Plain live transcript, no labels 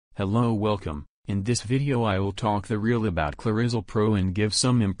Hello, welcome. In this video I will talk the real about Clarisil Pro and give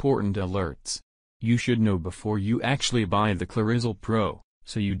some important alerts you should know before you actually buy the Clarisil Pro,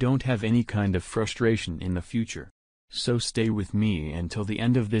 so you don't have any kind of frustration in the future. So stay with me until the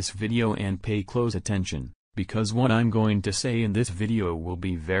end of this video and pay close attention, because what I'm going to say in this video will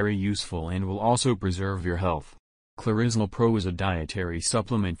be very useful and will also preserve your health. Clarisil Pro is a dietary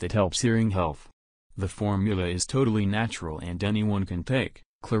supplement that helps hearing health. The formula is totally natural and anyone can take.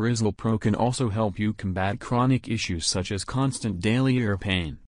 Clarisil Pro can also help you combat chronic issues such as constant daily ear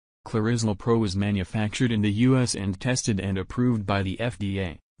pain. Clarisil Pro is manufactured in the US and tested and approved by the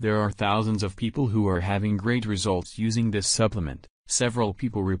FDA. There are thousands of people who are having great results using this supplement. Several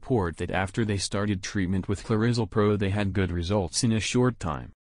people report that after they started treatment with Clarisil Pro they had good results in a short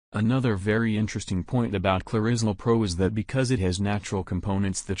time. Another very interesting point about Clarisil Pro is that because it has natural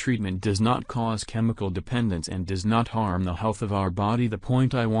components, the treatment does not cause chemical dependence and does not harm the health of our body. The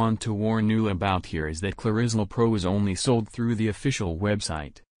point I want to warn you about here is that Clarisil Pro is only sold through the official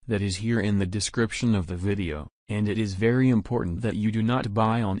website, that is here in the description of the video, and it is very important that you do not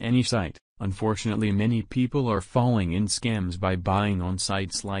buy on any site. Unfortunately, many people are falling in scams by buying on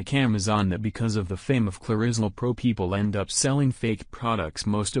sites like Amazon. That because of the fame of Clarisil Pro, people end up selling fake products.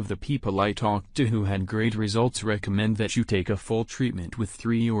 Most of the people I talked to who had great results recommend that you take a full treatment with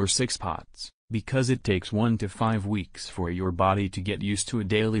 3 or 6 pots, because it takes 1 to 5 weeks for your body to get used to a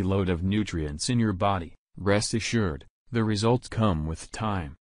daily load of nutrients in your body. Rest assured, the results come with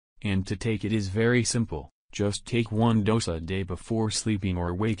time. And to take it is very simple, just take 1 dose a day before sleeping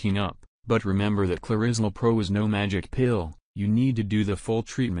or waking up. But remember that Clarisil Pro is no magic pill. You need to do the full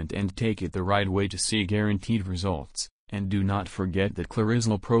treatment and take it the right way to see guaranteed results. And do not forget that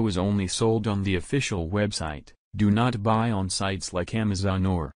Clarisil Pro is only sold on the official website. Do not buy on sites like Amazon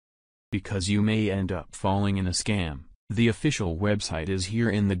or, because you may end up falling in a scam. The official website is here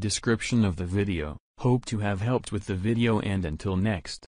in the description of the video. Hope to have helped with the video, and until next.